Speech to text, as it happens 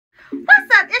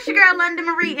It's your girl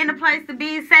LondynMarie in the place to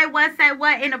be. Say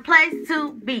what in the place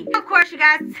to be. Of course, you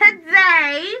guys,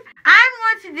 today I'm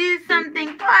going to do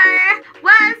something for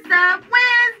What's Up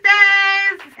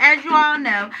Wednesdays. As you all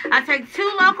know, I take two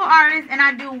local artists and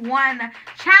I do one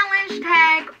challenge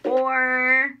tag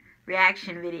or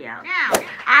reaction video. Now,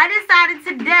 I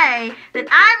decided today that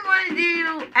I'm going to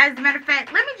do, as a matter of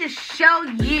fact, let me just show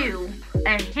you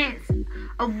a hint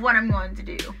of what I'm going to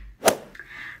do.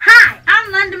 Hi,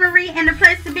 I'm LondynMarie in the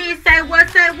place to be. Say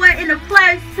what in the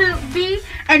place to be,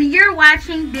 and you're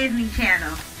watching Disney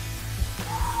Channel.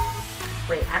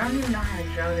 Wait, I don't even know how to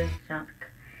draw this junk.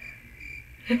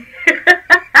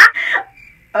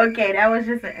 Okay, that was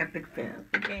just an epic fail.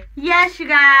 Okay. Yes, you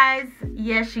guys,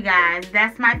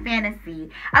 that's my fantasy.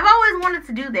 I've always wanted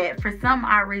to do that. For some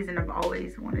odd reason, I've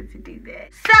always wanted to do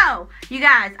that. So, you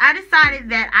guys, I decided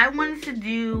that I wanted to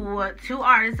do two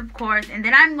artists, of course, and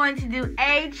then I'm going to do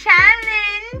a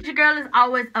challenge. Your girl is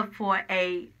always up for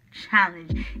a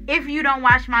challenge. If you don't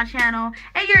watch my channel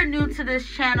and you're new to this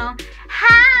channel,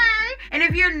 hi! And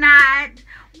if you're not,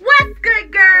 what's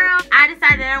good, girl? I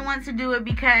decided I wanted to do it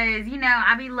because, you know,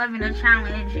 I be loving a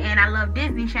challenge and I love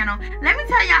Disney Channel. Let me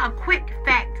tell y'all a quick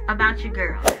fact about your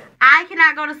girl. I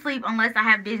cannot go to sleep unless I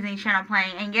have Disney Channel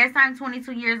playing. And yes, I'm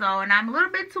 22 years old and I'm a little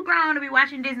bit too grown to be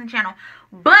watching Disney Channel.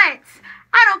 But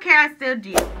I don't care, I still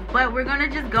do. But we're going to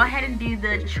just go ahead and do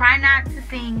the Try Not to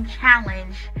Sing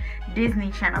Challenge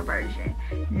Disney Channel version.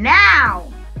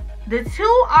 Now, the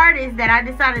two artists that I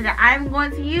decided that I'm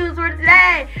going to use for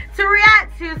today to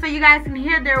react to so you guys can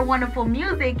hear their wonderful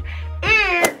music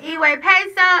is EWAY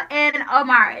PESO and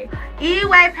Amari.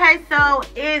 EWAY PESO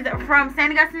is from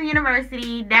St. Augustine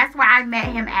University. That's where I met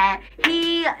him at.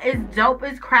 He is dope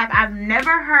as crap. I've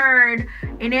never heard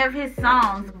any of his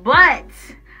songs, but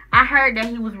I heard that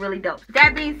he was really dope.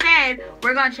 That being said,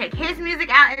 we're going to check his music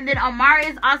out. And then Amari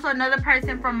is also another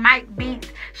person from Mike Beats.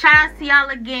 Shout out to y'all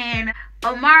again.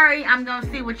 Amari, I'm going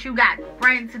to see what you got to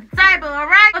bring to the table,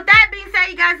 alright? With that being said,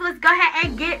 you guys, let's go ahead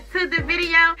and get to the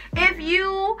video. If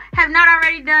you have not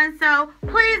already done so,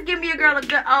 please give me a girl a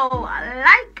good old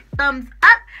like, thumbs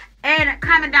up, and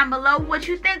comment down below what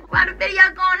you think while the video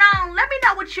going on. Let me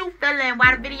know what you feeling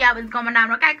while the video is going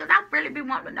on, okay? Because I really be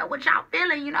wanting to know what y'all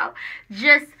feeling, you know?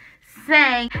 Just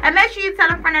saying. And make sure you tell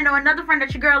a friend and know another friend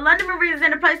that your girl LondynMarie is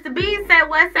in the place to be. Say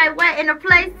what in the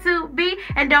place to be.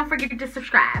 And don't forget to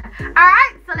subscribe.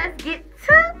 Alright, so let's get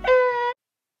to it.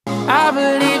 I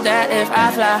believe that if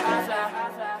I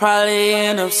fly, probably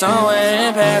end up somewhere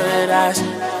in paradise.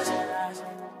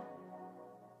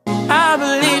 I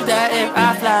believe that if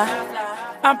I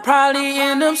fly, I'll probably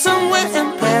end up somewhere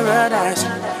in paradise.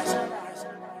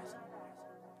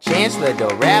 Chancellor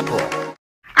the rapper.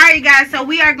 Alright, you guys, so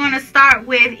we are going to start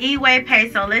with EWAY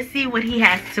PESO. Let's see what he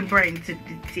has to bring to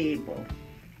the table.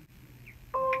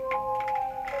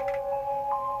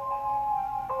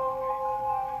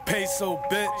 Peso,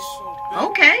 bitch.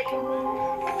 Okay.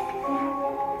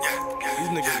 These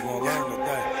niggas gonna learn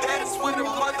today. That's when the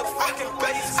motherfucking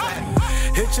bass.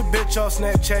 Hit your bitch off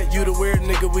Snapchat, you the weird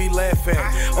nigga we laugh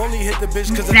at. Only hit the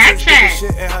bitch cause I taste bigger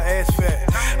shit and her ass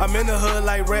fat. I'm in the hood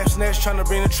like rap snatch tryna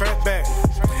bring the trap back.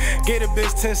 Get a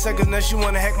bitch 10 seconds now she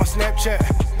wanna hack my Snapchat.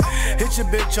 Hit your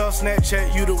bitch off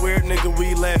Snapchat, you the weird nigga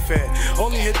we laugh at.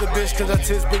 Only hit the bitch cause I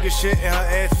taste bigger shit and her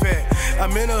ass fat.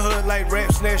 I'm in the hood like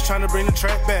rap snatch tryna bring the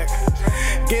trap back.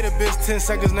 Get a bitch 10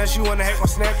 seconds now she wanna hack my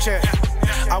Snapchat.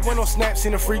 I went on Snap,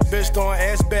 seen a freak bitch throwing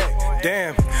ass back.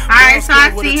 Damn. Alright, so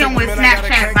I see him with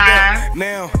Snapchat vibe.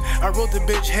 Now, I wrote the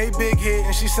bitch, hey big head,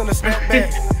 and she sent a snap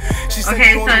back. She said,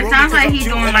 okay, so it sounds like he's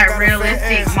doing like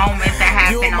realistic moments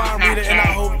that happen on Snapchat. And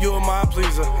I hope you're my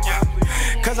pleaser.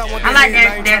 Cause I like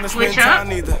that switch up.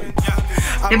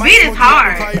 The beat is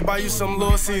hard. Probably buy you some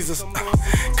Little Caesars.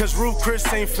 Cause Ruth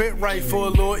Chris ain't fit right for a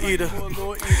little eater.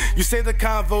 You say the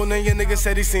convo, then your nigga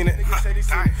said he seen it.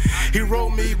 He wrote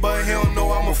me, but he don't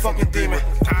know I'm a fucking demon.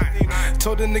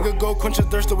 Told the nigga go quench her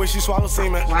thirst the way she swallowed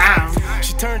semen. Wow.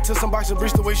 She turned to some boxer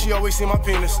briefs the way she always see my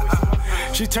penis.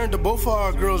 She turned to both of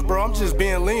our girls, bro. I'm just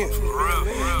being lenient.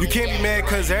 You can't be mad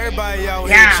cause everybody out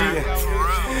here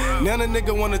cheating. Now the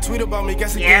nigga wanna tweet about me,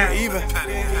 guess he getting even.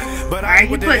 But I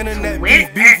ain't with the internet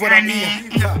beef what I mean.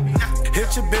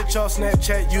 Hit your bitch off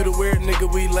Snapchat, you the weird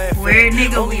nigga we laugh at. Weird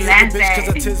nigga we laugh at. Cause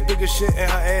I taste bigger shit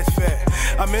and her ass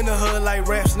fat. I'm in the hood like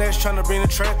rap snatch tryna bring the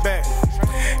trap back.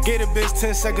 Get a bitch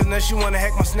 10 seconds now she wanna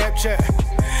hack my Snapchat.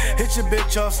 Hit your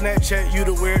bitch off Snapchat, you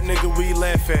the weird nigga we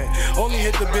laugh at. Only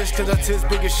hit the bitch cause I taste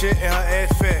bigger shit and her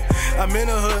ass fat. I'm in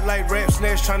the hood like rap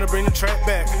snatch tryna bring the trap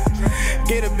back.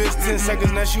 Get a bitch 10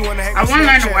 seconds now she wanna hack my Snapchat. I wanna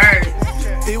learn the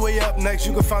words. EWAY up next,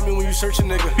 you can find me when you search a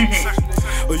nigga.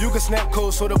 Or you can snap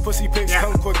code so the pussy pics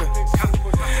come quicker.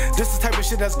 This the type of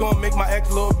shit that's gonna make my act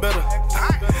a little better.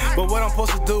 But what I'm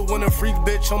supposed to do when a freak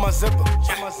bitch on my zipper?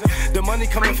 The money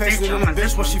coming faster than a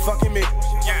bitch when she fucking me.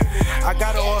 I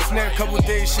got her all snare, couple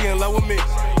days, she in love with me.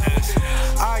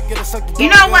 I get a suck the you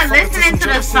know what? Listening to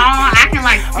the song, I can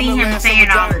like see him saying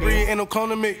all of this. Ain't no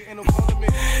clone of me.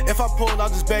 If I pull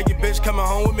out this baggy bitch coming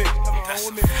home with me.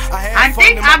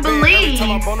 I believe,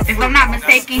 if I'm not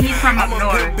mistaken, he's from up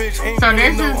north. So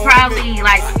this is probably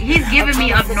like, he's giving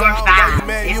me up north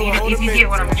vibes, if you get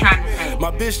what I'm trying to say.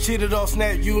 My bitch cheated off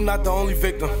Snap, you not the only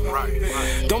victim.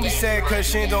 Don't be sad cause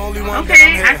she ain't the only one.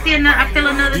 Okay, I feel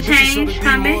another change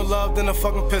coming. More love than a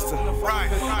fucking piston.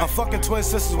 I'm fucking twin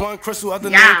sisters, one crystal, other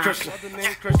name Christian.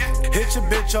 Hit your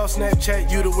bitch off Snapchat,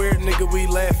 you the weird nigga we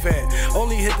laugh at.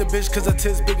 Only hit the bitch cause her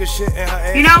tits big as shit and her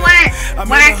ass. You know what?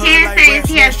 What I can say is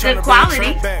he has good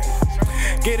quality.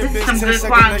 This is some good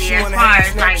quality as far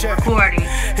as like recording.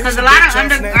 Because a lot of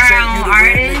underground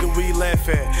artists,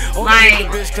 like,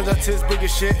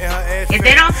 if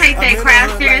they don't take their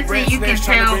craft seriously, you can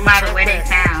tell by the way they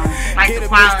sound, like the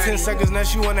quality. But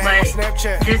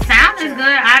the sound is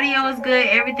good, audio is good,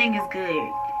 everything is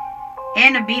good.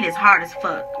 And the beat is hard as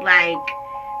fuck. Like,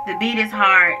 the beat is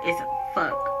hard as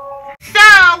fuck. So,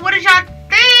 what did y'all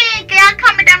think? Y'all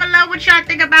comment down below what y'all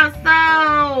think about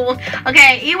So.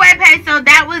 Okay, EWAY PESO,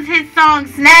 that was his song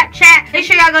Snapchat. Make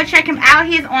sure y'all go check him out.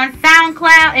 He's on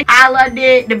SoundCloud. I loved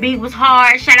it. The beat was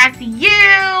hard. Shout out to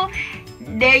you.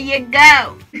 There you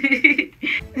go.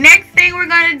 Next thing we're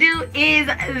gonna do is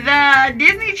the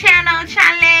Disney Channel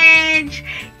challenge.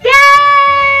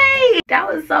 Yay! That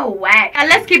was so whack.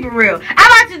 Let's keep it real. I'm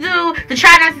about to do the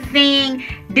Try Not to Sing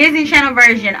Disney Channel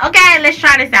version. Okay, let's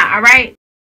try this out.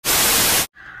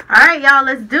 Alright, y'all,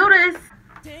 let's do this.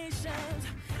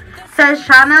 Says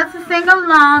Try Not to Sing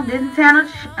Along, Disney Channel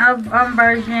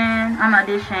version,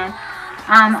 audition.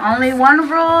 Only one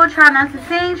rule: try not to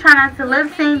sing, try not to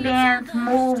lip sync, dance,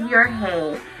 move your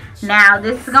head. Now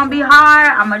this is gonna be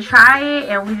hard. I'm gonna try it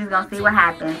and we just gonna see what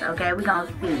happens. Okay, we gonna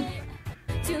see.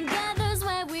 Together's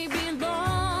where we belong.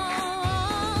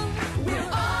 We're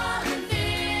all in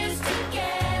this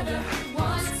together.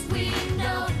 Once we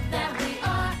know that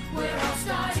we're all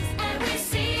stars, and we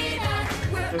see that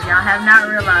we're. If y'all have not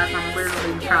realized, I'm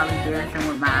literally probably dancing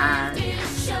with my eyes.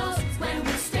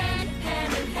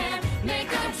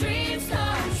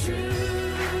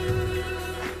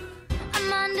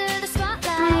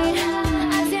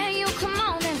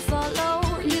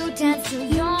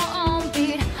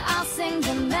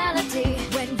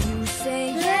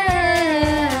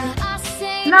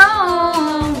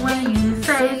 No, when you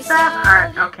say stop.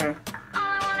 Alright, okay. All I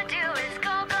wanna do is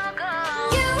go, go, go.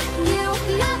 You,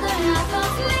 another half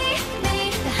of me,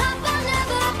 the half I'll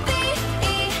never be,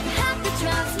 half that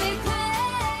drives me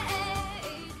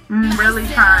crazy. Really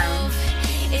trying.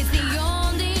 It's the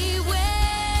only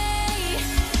way.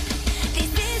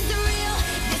 This is the real,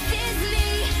 this is me.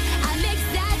 I'm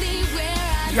exactly where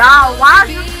I y'all, why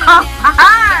is this so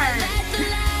hard?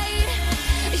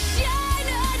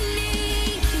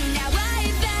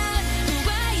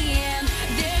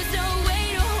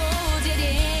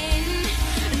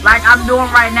 Like I'm doing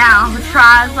right now, I'm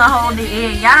trying to hold it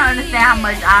in. Y'all don't understand how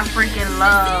much I freaking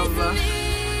love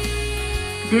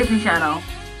Disney Channel.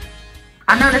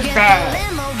 I know that's bad.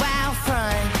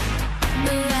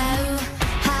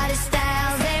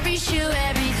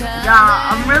 Y'all,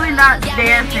 I'm really not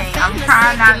dancing. I'm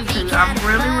trying not to. I'm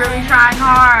really trying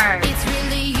hard.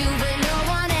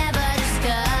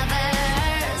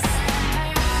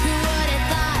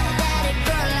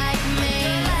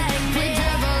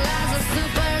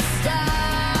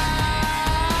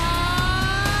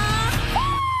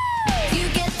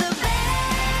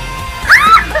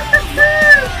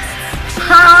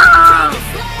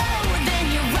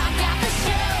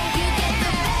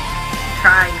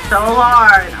 Trying so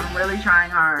hard. I'm really trying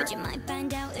hard.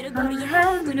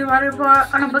 When you write a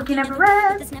book on a book you never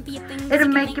read, it'll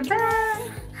make you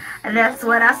bad. And that's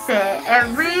what I said.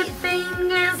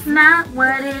 Everything is not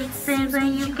what it seems,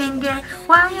 and you can get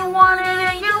what you want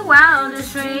it in your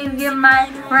wildest dreams. You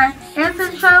might run into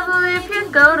trouble if you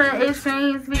go to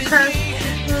extremes, because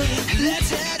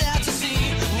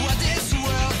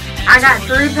I got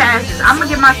 3 passes. I'm gonna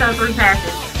give myself 3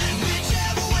 passes.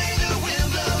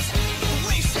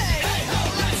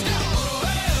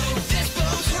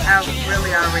 I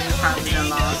really already probably done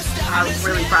lost. I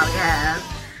really probably have.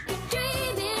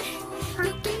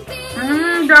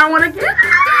 Do I want to get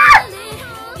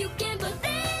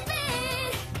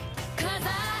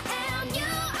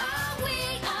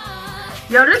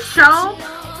Yo, this show,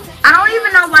 I don't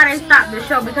even know why they stopped this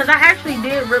show, because I actually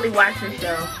did really watch this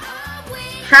show.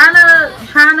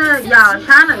 Y'all,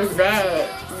 China is bad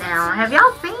now. Have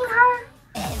y'all seen her?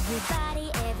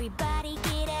 Everybody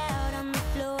get out on the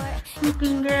floor. You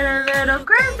can get a little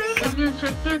crazy if you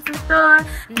check at the store.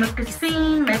 Make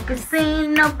a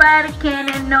scene, nobody can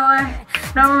ignore.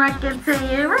 Don't rock it till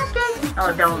you rock it.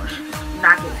 Oh, don't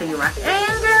knock it till you rock it.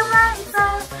 And get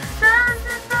myself.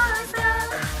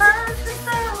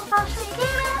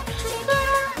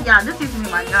 Y'all, this used to be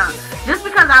my junk. Just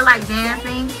because I like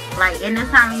dancing, like in this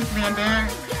time I used to be in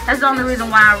dance, that's the only reason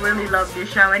why I really love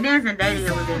this show. And Dancing Daddy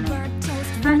was in it.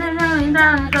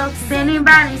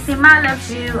 Anybody see my left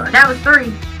shoe? That was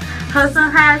 3. Hustle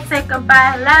high, say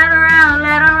goodbye. Let around.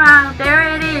 There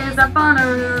it is, up on the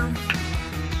roof.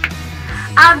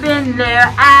 I've been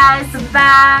there, I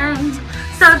survived.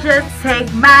 So just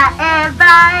take my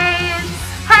advice.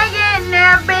 Hang in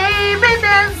there, baby.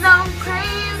 There's no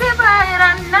crazy, but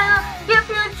I know your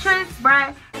future's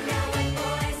bright.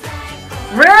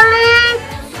 Really?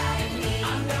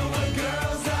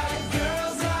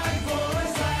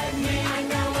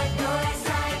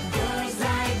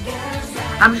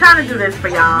 I'm trying to do this for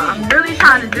y'all. I'm really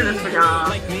trying to do this for y'all.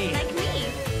 Like me.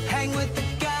 Hang with the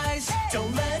guys.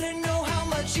 Don't let her know how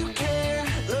much you care.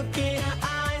 Look in her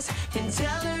eyes and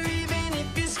tell her even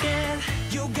if you're scared.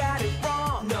 You got it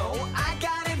wrong. No, I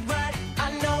got it right.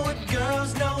 I know it,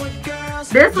 girls. Know it, girls.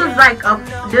 This was like a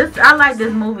I like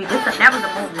this movie. That was a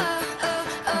movie.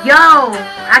 Yo,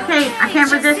 I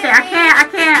can't resist it. I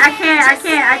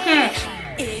can't.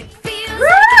 It feels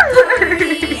like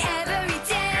every day.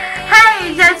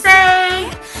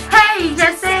 Hey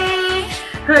Jesse,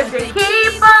 could you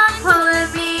keep on pulling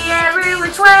me every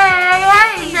which way?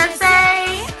 Hey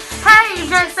Jesse.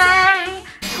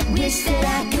 Wish that I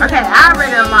could Okay, I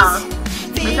read it along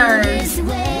because this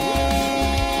way.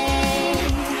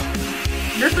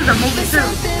 this is a movie too.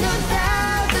 Something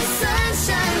about the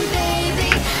sunshine,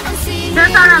 baby. I'm seeing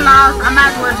Since I'm lost, I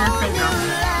might as well just sing them.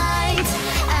 light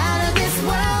out of this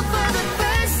world for the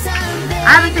first time, baby.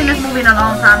 I haven't seen this movie in a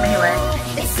long time anyway.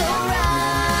 It's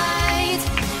alright.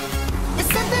 There's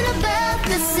something about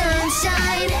the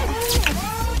sunshine.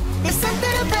 There's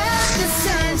something about the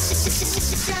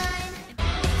sunshine.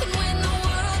 And when the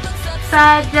world looks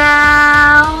Upside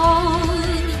down,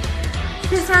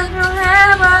 just as you'll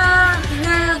never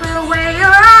away your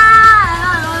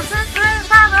eyes.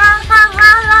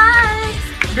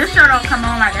 This show don't come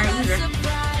on like that either.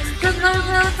 Just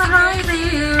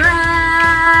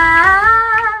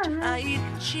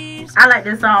I like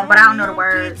this song, but I don't know the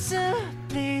words.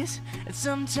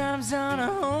 Sometimes on a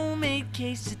homemade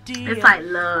quesadilla. It's like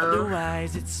love.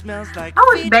 Otherwise, it smells like I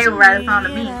wish Baby would write a song to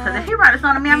me, because if he write a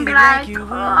song to me, I'm gonna be like,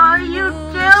 oh, you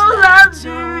still love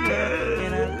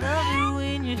and I me. love you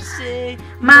when you say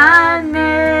My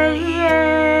name.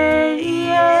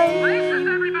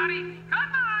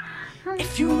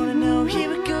 If you wanna know,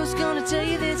 here it goes. Gonna tell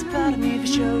you there's a part of me that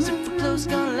shows. If we're close,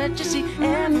 gonna let you see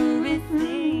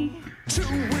everything. 2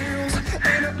 wheels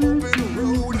and an open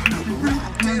road.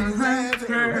 Rocked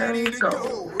and ready to go.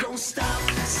 Don't stop.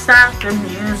 Stop the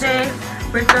music.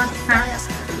 We're just fast.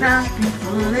 Stop the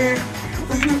bullet.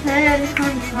 We're headed for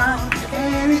the front.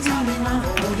 Anytime you want.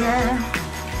 Oh yeah.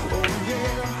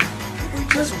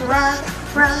 Just rock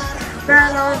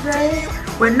all day.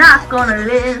 We're not gonna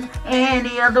live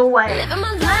any other way. living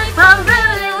my life. I'm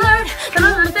really work.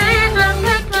 Those days that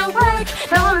make it work.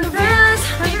 I wanna feel this,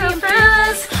 I can feel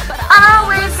this. But I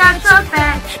always got your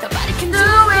back. Nobody can Do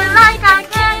it like I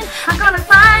can. I'm gonna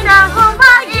find out who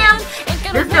I am.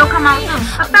 This still come on too.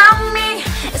 About me,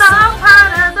 it's all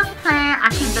part of the plan. I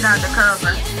keep it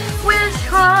undercover. Wish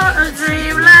for a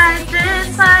dream like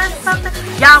this, like something.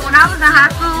 Y'all, when I was in high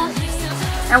school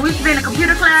and we used to be in a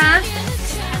computer class,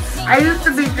 I used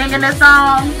to be singing this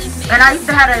song, and I used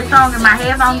to have that song in my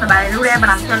headphones. Nobody knew that, but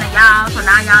I'm telling y'all, so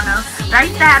now y'all know. But I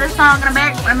used to have this song in the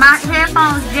back, and my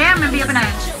headphones jam and be up in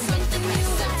there.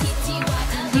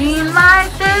 Seems like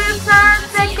this time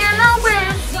taking a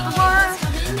wish for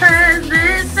her.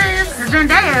 This is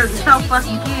Zendaya is so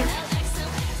fucking cute.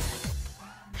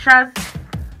 Shots.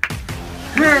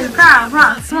 Here's the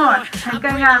rock smart, and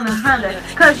gang on the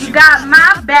 100. Cause you got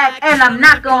my back, and I'm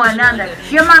not going under.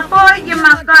 You're my boy, you're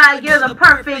my guy, you're the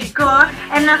perfect score.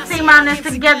 And I see my names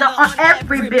together on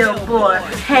every billboard.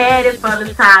 Headed for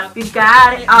the top, you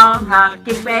got it all. Rock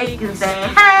it, make it say,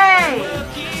 hey,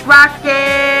 rock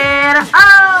it.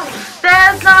 Oh,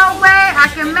 there's no way I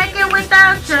can make it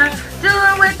without you. Do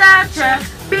it without you.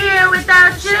 Being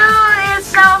without you is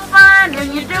so fun,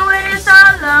 and you do it, it's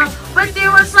all love. With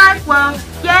you it's like, whoa,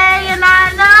 yeah, and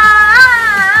I know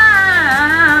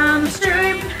I'm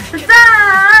streaming, 'cause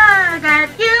I got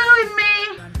you and me.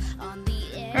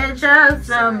 It's just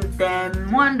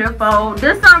something wonderful. before.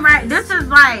 This song, right? This is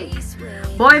like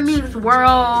Boy Meets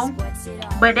World,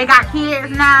 but they got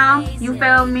kids now. You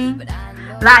feel me?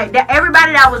 Like that,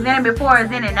 everybody that was in it before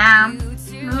is in it now.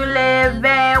 You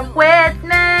living with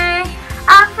me.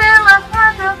 I feel like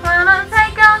I'm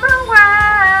take on the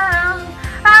world.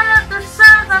 I love the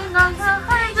songs I'm going to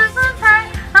hold you so tight.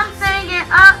 I'm singing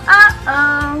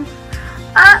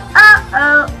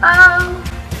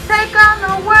take on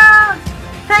the world,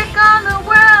 take on the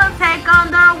world, take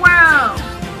on the world,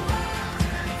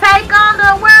 take on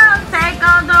the world, take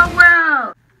on the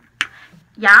world.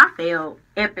 Yeah, I failed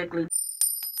epically.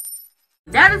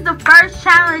 That is the first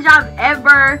challenge I've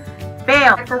ever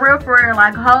failed. For real,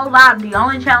 like a whole lot. The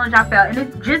only challenge I failed, and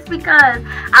it's just because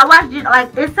I watched it. Like,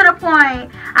 it's to the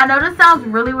point. I know this sounds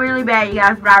really, really bad, you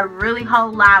guys, but I really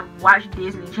whole lot watch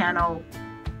Disney Channel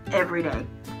every day.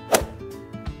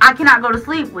 I cannot go to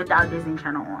sleep without Disney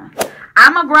Channel on.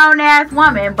 I'm a grown-ass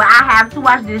woman, but I have to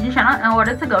watch Disney Channel in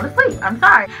order to go to sleep. I'm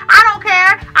sorry. I don't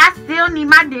care. I still need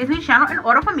my Disney Channel in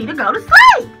order for me to go to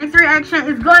sleep. Next reaction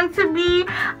is going to be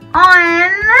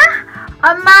on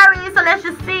Amari. So let's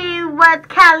just see what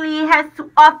Callie has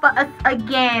to offer us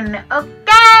again.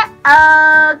 Okay?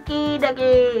 Okie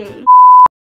dokie.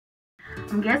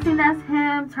 I'm guessing that's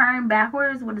him turned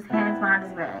backwards with his hands behind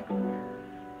his back.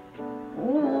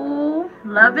 Ooh,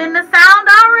 loving the sound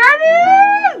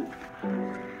already.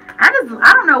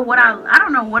 I don't know what I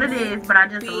don't know what it is, but I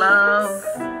just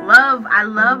I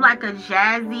love like a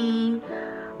jazzy,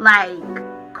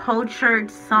 like cultured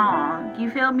song. You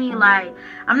feel me? Like,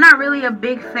 I'm not really a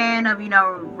big fan of, you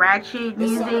know, ratchet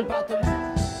music.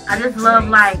 I just love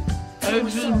like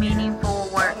edgy, meaningful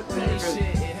work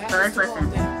music. So let's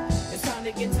listen. It's time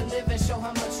to get to live and show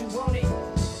how much you want it.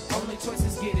 Only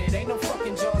choices get it, ain't no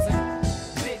fucking jaws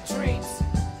in. Big dreams,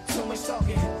 too much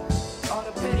talking. All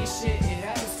the petty shit, it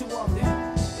happens too often.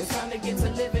 It's time to get to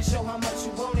live and show how much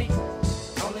you want it.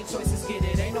 Only choices get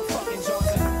it, ain't no fucking jaws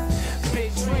in.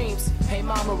 Big dreams, hey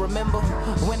mama, remember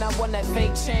when I won that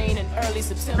fake chain in early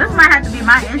September? This might have to be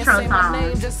my intro Say my song.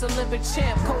 name, just Olympic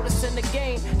champ, coldest in the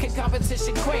game, kick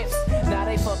competition cramps. Now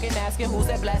they fucking asking who's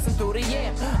that blasting through the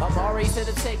yam. Amari to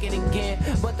the taking again,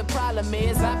 but the problem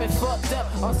is I've been fucked up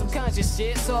on some conscious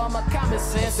shit, so all my common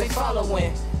sense ain't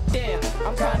following. Damn,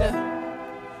 I'm kinda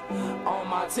on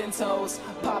my 10 toes.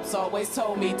 Pops always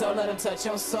told me, don't let him touch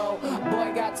your soul.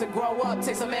 Boy got to grow up,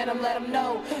 take some man, let him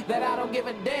know that I don't give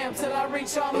a damn till I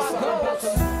reach all my goals.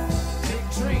 Big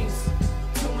dreams,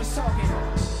 too much talking.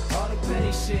 All the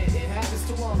petty shit, it happens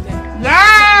too often.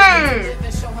 Yes!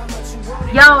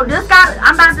 Yo, this guy,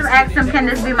 I'm about to ask him, can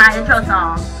this be my intro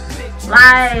song?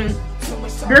 Like,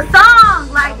 the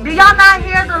song, like, do y'all not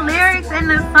hear the lyrics in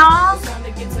the song?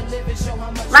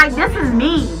 Like, this is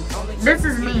me. This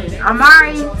is me.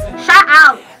 Amari, shout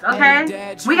out,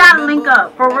 okay? We gotta link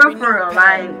up, for real,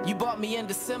 like. You bought me in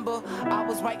December. I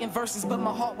was writing verses, but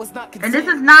my heart was not And this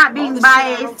is not being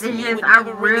biased, it's just I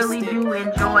really do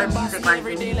enjoy music like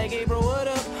this.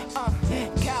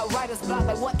 Writers block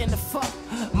like what in the fuck?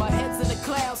 My head's in the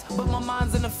clouds, but my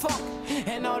mind's in the funk.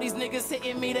 And all these niggas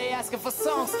hitting me, they asking for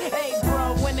songs. Hey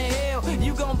bro, when the hell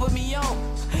you gon' put me on?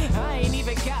 I ain't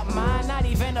even got mine, not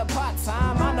even a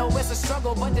part-time. I know it's a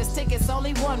struggle, but this ticket's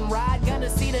only one ride. Gonna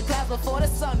see the clouds before the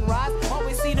sunrise.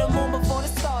 Always see the moon before the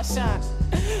stars shine.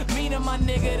 Me and my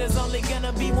nigga, there's only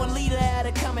gonna be one leader at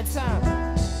a coming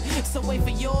time. So wait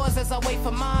for yours as I wait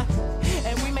for mine.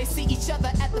 And we may see each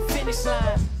other at the finish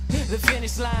line. The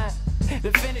finish line,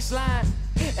 the finish line.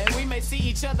 And we may see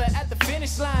each other at the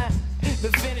finish line.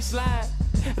 The finish line,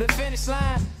 the finish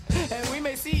line. And we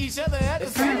may see each other at the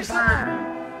finish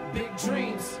line. Big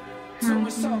dreams, too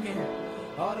much talking.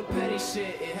 All the petty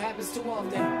shit, it happens too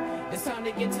often. It's time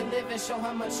to get to live and show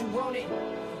how much you want it.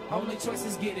 Only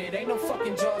choices get it, ain't no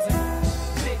fucking jaws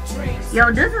in. Big dreams.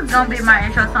 Yo, this is gonna be my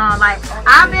intro song. Like,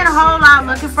 I've been a whole lot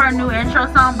looking for a new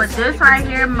intro song, but this right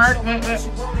here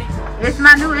it's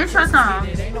my new intro song.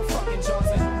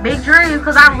 Big dreams,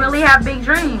 because I really have big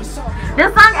dreams.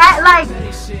 This song,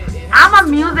 I'm a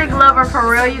music lover for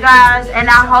real, you guys, and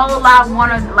I whole lot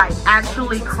want to like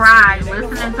actually cry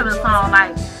listening to the song.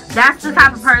 Like, that's the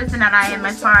type of person that I am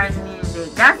as far as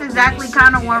music. That's exactly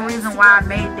kind of one reason why I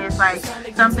made this like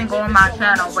something on my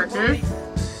channel. But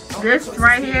this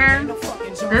right here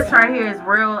is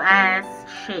real ass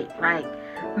shit, like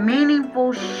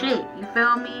meaningful shit. You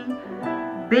feel me?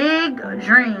 Big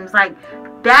dreams, like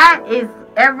that is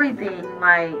everything.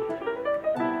 Like,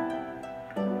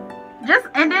 just,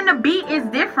 and then the beat is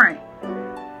different.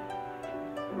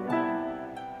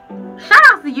 Shout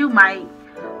out to you, Mike,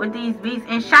 with these beats,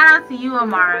 and shout out to you,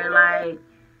 Amari.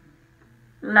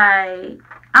 Like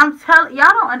I'm telling y'all,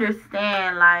 don't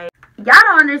understand. Like, Y'all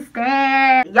don't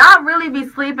understand. Y'all really be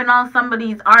sleeping on some of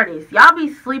these artists. Y'all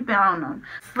be sleeping on them.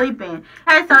 Sleeping.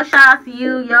 Hey, so shout out to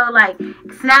you, yo. Like,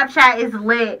 Snapchat is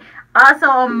lit. Also,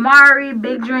 Amari,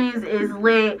 Big Dreams is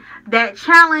lit. That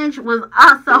challenge was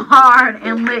also hard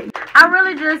and lit. I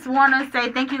really just want to say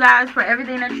thank you guys for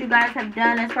everything that you guys have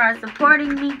done as far as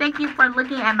supporting me. Thank you for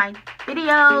looking at my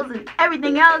videos and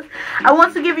everything else. I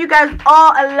want to give you guys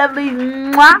all a lovely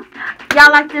mwah.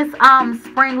 Y'all like this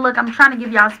spring look? I'm trying to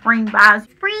give y'all spring vibes.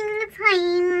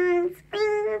 Springtime.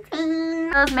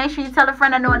 Make sure you tell a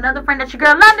friend. I know another friend that your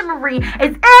girl London Marie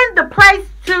is in the place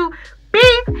to be.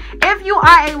 If you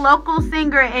are a local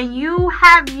singer and you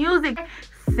have music,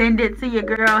 send it to your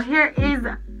girl. Here is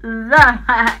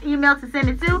the email to send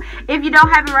it to. If you don't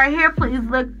have it right here, please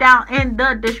look down in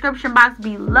the description box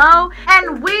below.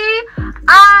 And we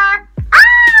are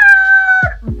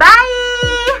out.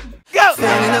 Bye. Go.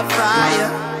 Fire.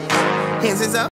 Hands is up.